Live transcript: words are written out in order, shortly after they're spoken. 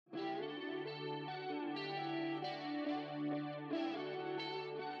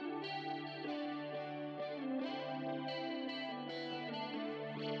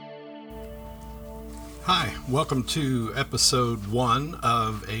Hi, welcome to episode one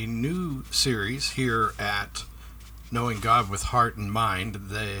of a new series here at Knowing God with Heart and Mind,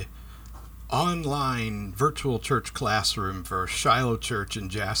 the online virtual church classroom for Shiloh Church in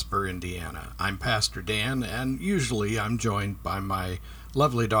Jasper, Indiana. I'm Pastor Dan, and usually I'm joined by my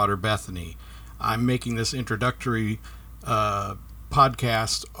lovely daughter Bethany. I'm making this introductory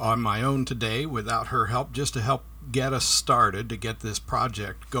podcast on my own today without her help, just to help get us started, to get this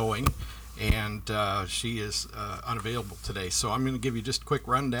project going. And she is unavailable today. So I'm going to give you just a quick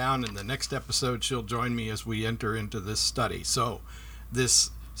rundown. In the next episode, she'll join me as we enter into this study. So this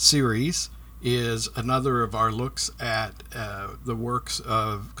series is another of our looks at the works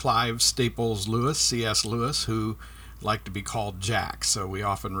of Clive Staples Lewis, C.S. Lewis, who liked to be called Jack. So we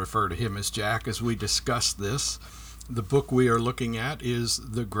often refer to him as Jack as we discuss this. The book we are looking at is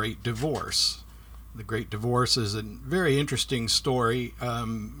The Great Divorce. The Great Divorce is a very interesting story.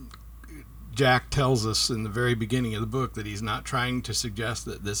 Jack tells us in the very beginning of the book that he's not trying to suggest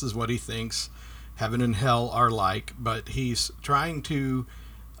that this is what he thinks heaven and hell are like, but he's trying to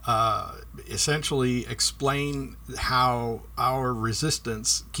essentially explain how our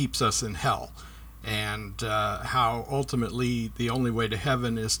resistance keeps us in hell, and how ultimately the only way to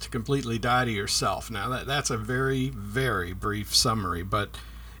heaven is to completely die to yourself. Now that's a very, very brief summary, but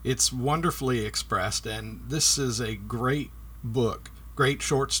it's wonderfully expressed, and this is a great book, great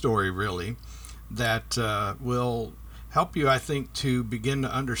short story really, that will help you, I think, to begin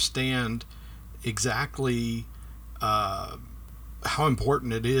to understand exactly how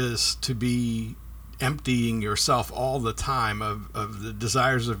important it is to be emptying yourself all the time of the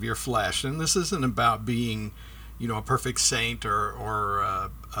desires of your flesh. And this isn't about being, a perfect saint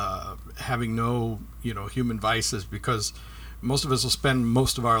or having no, human vices, because most of us will spend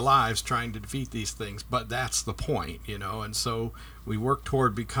most of our lives trying to defeat these things, but that's the point, and so we work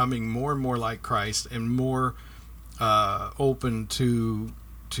toward becoming more and more like Christ, and more open to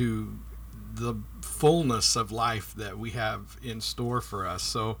the fullness of life that we have in store for us.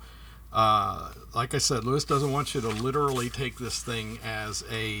 So like I said, Lewis doesn't want you to literally take this thing as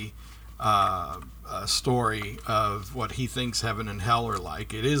a story of what he thinks heaven and hell are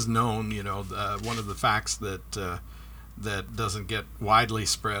like. It is known, one of the facts that doesn't get widely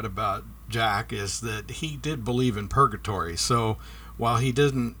spread about Jack is that he did believe in purgatory. So while he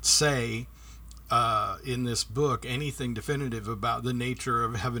didn't say in this book anything definitive about the nature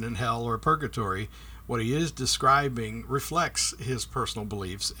of heaven and hell or purgatory, what he is describing reflects his personal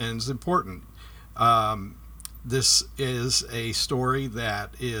beliefs and is important. This is a story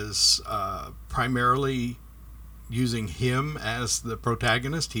that is primarily using him as the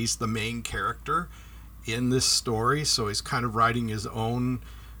protagonist. He's the main character in this story, so he's kind of writing his own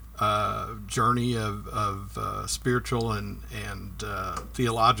journey of spiritual and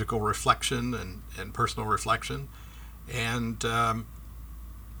theological reflection and personal reflection, and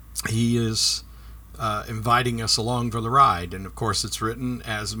he is inviting us along for the ride. And of course, it's written,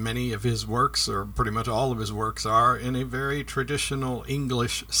 as many of his works, or pretty much all of his works are, in a very traditional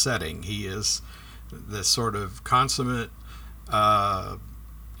English setting. He is the sort of consummate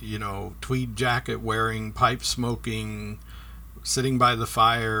tweed jacket wearing, pipe smoking, sitting by the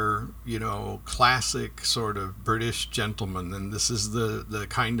fire, classic sort of British gentleman. And this is the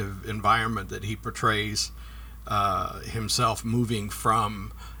kind of environment that he portrays himself moving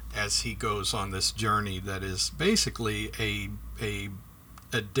from as he goes on this journey that is basically a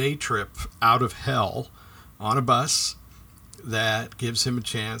day trip out of hell on a bus that gives him a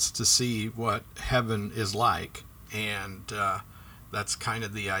chance to see what heaven is like. And that's kind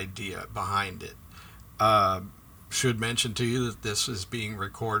of the idea behind it. Should mention to you that this is being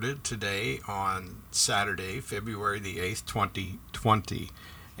recorded today on Saturday, February the 8th, 2020.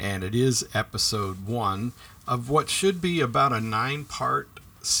 And it is episode one of what should be about a 9-part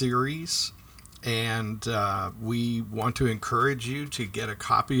series. And we want to encourage you to get a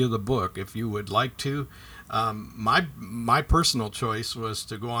copy of the book if you would like to. My personal choice was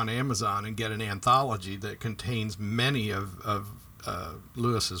to go on Amazon and get an anthology that contains many of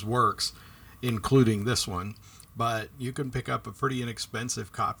Lewis's works, including this one. But you can pick up a pretty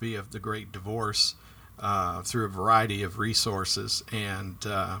inexpensive copy of The Great Divorce through a variety of resources, and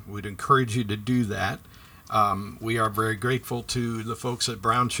we'd encourage you to do that. We are very grateful to the folks at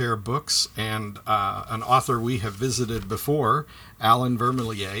Brown Chair Books and an author we have visited before, Alan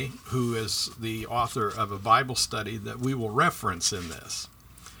Vermelier, who is the author of a Bible study that we will reference in this.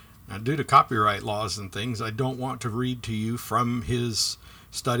 Now, due to copyright laws and things, I don't want to read to you from his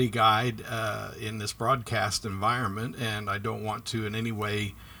study guide in this broadcast environment, and I don't want to in any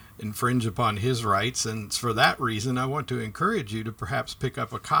way infringe upon his rights. And for that reason, I want to encourage you to perhaps pick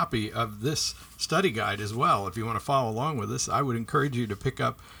up a copy of this study guide as well. If you want to follow along with this, I would encourage you to pick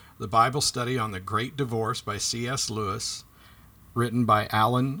up the Bible Study on the Great Divorce by C.S. Lewis, written by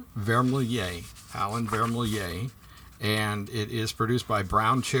Alan Vermelier. And it is produced by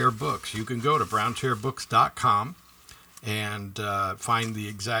Brown Chair Books. You can go to brownchairbooks.com and find the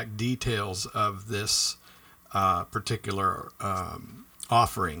exact details of this particular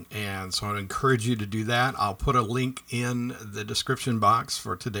offering. And so I'd encourage you to do that. I'll put a link in the description box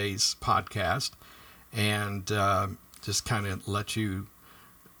for today's podcast, and just kind of let you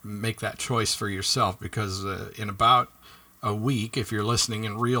make that choice for yourself, because in about a week, if you're listening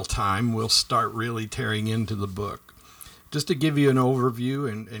in real time, we'll start really tearing into the book. Just to give you an overview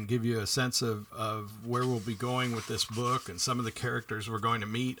and give you a sense of where we'll be going with this book and some of the characters we're going to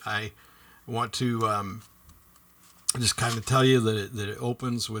meet, I want to just kind of tell you that it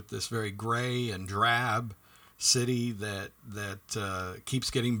opens with this very gray and drab city that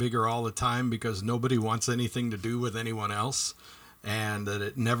keeps getting bigger all the time because nobody wants anything to do with anyone else, and that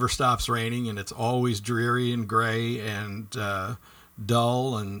it never stops raining, and it's always dreary and gray and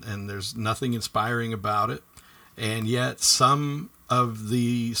dull, and there's nothing inspiring about it. And yet some of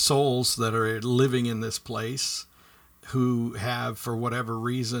the souls that are living in this place, who have, for whatever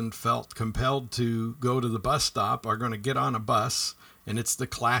reason, felt compelled to go to the bus stop, are going to get on a bus, and it's the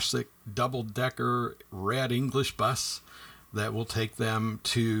classic double-decker red English bus that will take them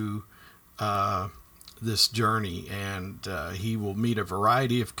to this journey. And he will meet a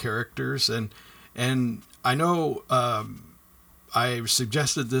variety of characters. And I know I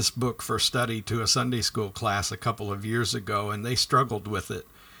suggested this book for study to a Sunday school class a couple of years ago, and they struggled with it.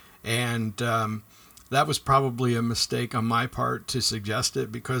 And that was probably a mistake on my part to suggest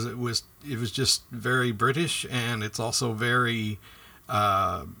it, because it was just very British, and it's also very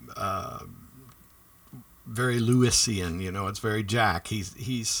very Lewisian. You know, it's very Jack.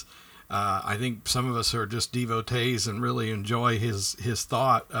 He's I think some of us who are just devotees and really enjoy his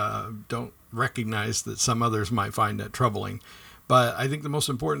thought don't recognize that some others might find that troubling. But I think the most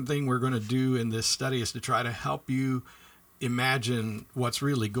important thing we're going to do in this study is to try to help you imagine what's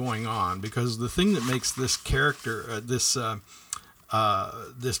really going on, because the thing that makes this character, this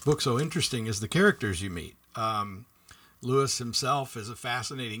book so interesting is the characters you meet. Lewis himself is a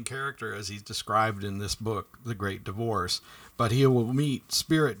fascinating character, as he's described in this book, The Great Divorce. But he will meet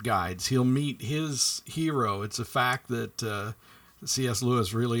spirit guides. He'll meet his hero. It's a fact that C.S.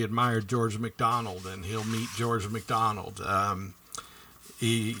 Lewis really admired George MacDonald, and he'll meet George MacDonald.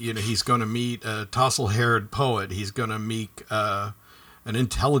 He's going to meet a tousle-haired poet. He's going to meet an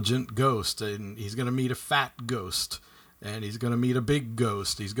intelligent ghost, and he's going to meet a fat ghost, and he's going to meet a big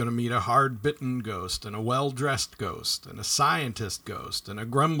ghost. He's going to meet a hard-bitten ghost, and a well-dressed ghost, and a scientist ghost, and a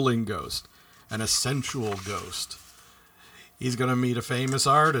grumbling ghost, and a sensual ghost. He's going to meet a famous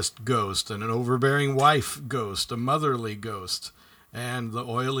artist ghost, and an overbearing wife ghost, a motherly ghost, and the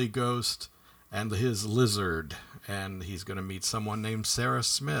oily ghost, and his lizard. And he's going to meet someone named Sarah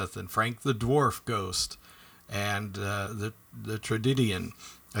Smith, and Frank the Dwarf ghost, and the Tragedian,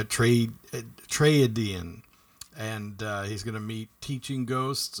 Tragedian. And he's going to meet teaching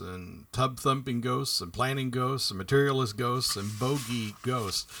ghosts, and tub-thumping ghosts, and planning ghosts, and materialist ghosts, and bogey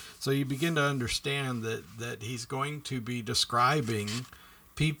ghosts. So you begin to understand that he's going to be describing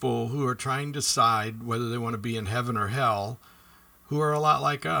people who are trying to decide whether they want to be in heaven or hell, who are a lot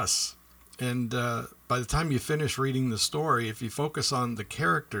like us. And by the time you finish reading the story, if you focus on the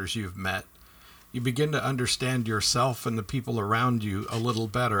characters you've met, you begin to understand yourself and the people around you a little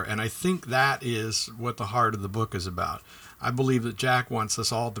better. And I think that is what the heart of the book is about. I believe that Jack wants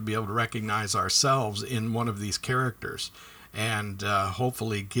us all to be able to recognize ourselves in one of these characters, and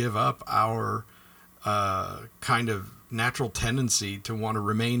hopefully give up our kind of natural tendency to want to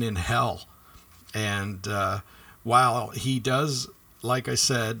remain in hell. And while he does, like I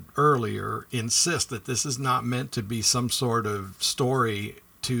said earlier, insist that this is not meant to be some sort of story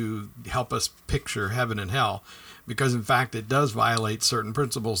to help us picture heaven and hell, because in fact it does violate certain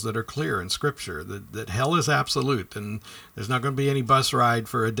principles that are clear in Scripture, that hell is absolute, and there's not going to be any bus ride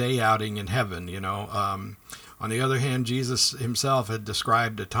for a day outing in heaven. On the other hand, Jesus himself had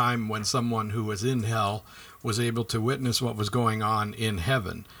described a time when someone who was in hell was able to witness what was going on in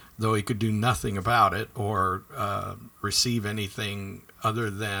heaven, though he could do nothing about it or receive anything other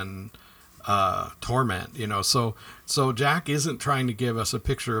than torment. So Jack isn't trying to give us a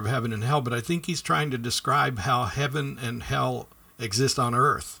picture of heaven and hell, but I think he's trying to describe how heaven and hell exist on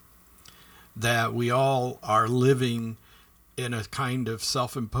earth, that we all are living in a kind of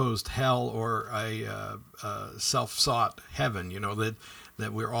self-imposed hell or a self-sought heaven.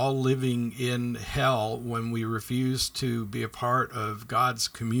 that we're all living in hell when we refuse to be a part of God's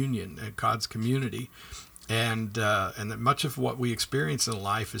communion and God's community. And that much of what we experience in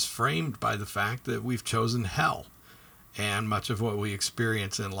life is framed by the fact that we've chosen hell. And much of what we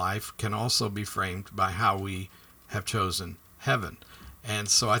experience in life can also be framed by how we have chosen heaven. And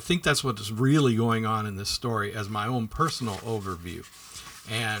so I think that's what is really going on in this story as my own personal overview.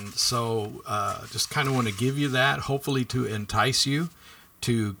 And so just kind of want to give you that, hopefully to entice you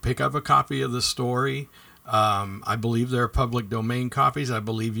to pick up a copy of the story. I believe there are public domain copies. I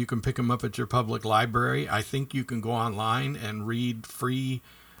believe you can pick them up at your public library. I think you can go online and read free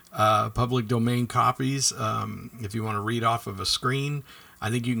public domain copies if you want to read off of a screen. I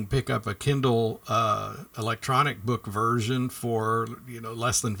think you can pick up a Kindle electronic book version for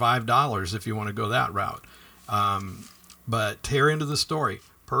less than $5 if you want to go that route. But tear into the story.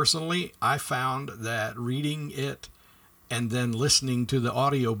 Personally, I found that reading it and then listening to the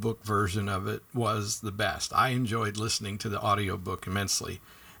audiobook version of it was the best. I enjoyed listening to the audiobook immensely.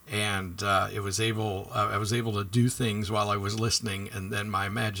 And I was able to do things while I was listening, and then my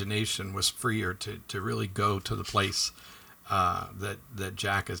imagination was freer to really go to the place that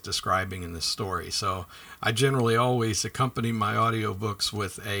Jack is describing in this story. So I generally always accompany my audiobooks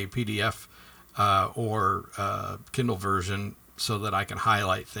with a PDF or Kindle version so that I can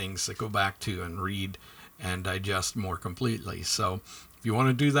highlight things that go back to and read and digest more completely. So if you want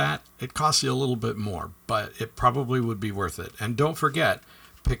to do that, it costs you a little bit more, but it probably would be worth it. And don't forget,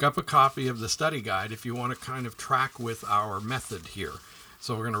 pick up a copy of the study guide if you want to kind of track with our method here.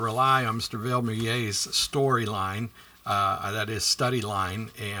 So we're going to rely on Mr. Vermillet's storyline, that is study line,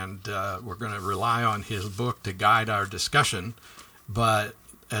 and we're going to rely on his book to guide our discussion. But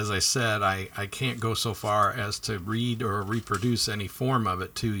as I said, I can't go so far as to read or reproduce any form of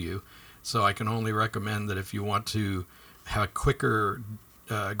it to you. So I can only recommend that if you want to have a quicker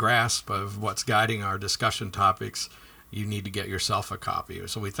grasp of what's guiding our discussion topics, you need to get yourself a copy.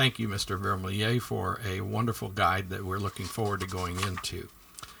 So we thank you, Mr. Vermillet, for a wonderful guide that we're looking forward to going into.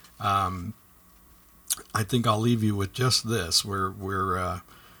 I think I'll leave you with just this. We're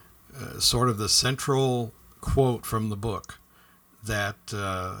sort of the central quote from the book that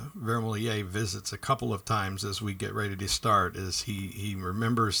Vermillet visits a couple of times as we get ready to start is he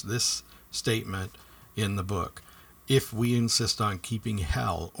remembers this statement in the book. If we insist on keeping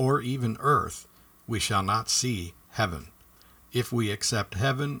hell or even earth, we shall not see heaven. If we accept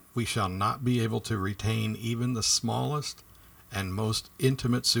heaven, we shall not be able to retain even the smallest and most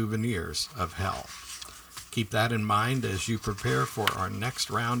intimate souvenirs of hell. Keep that in mind as you prepare for our next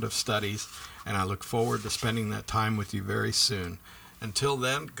round of studies, and I look forward to spending that time with you very soon. Until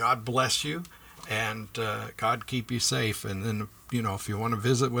then, God bless you, and God keep you safe. And then, if you want to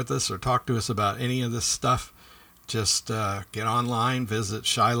visit with us or talk to us about any of this stuff, just get online, visit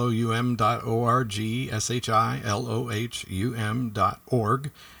shilohum.org,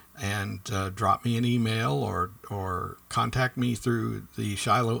 shilohum.org, and drop me an email or contact me through the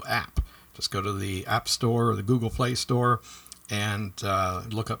Shiloh app. Just go to the App Store or the Google Play Store and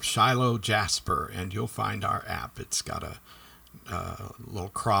look up Shiloh Jasper, and you'll find our app. It's got a little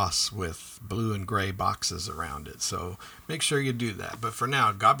cross with blue and gray boxes around it. So make sure you do that. But for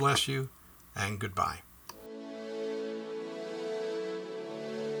now, God bless you and goodbye.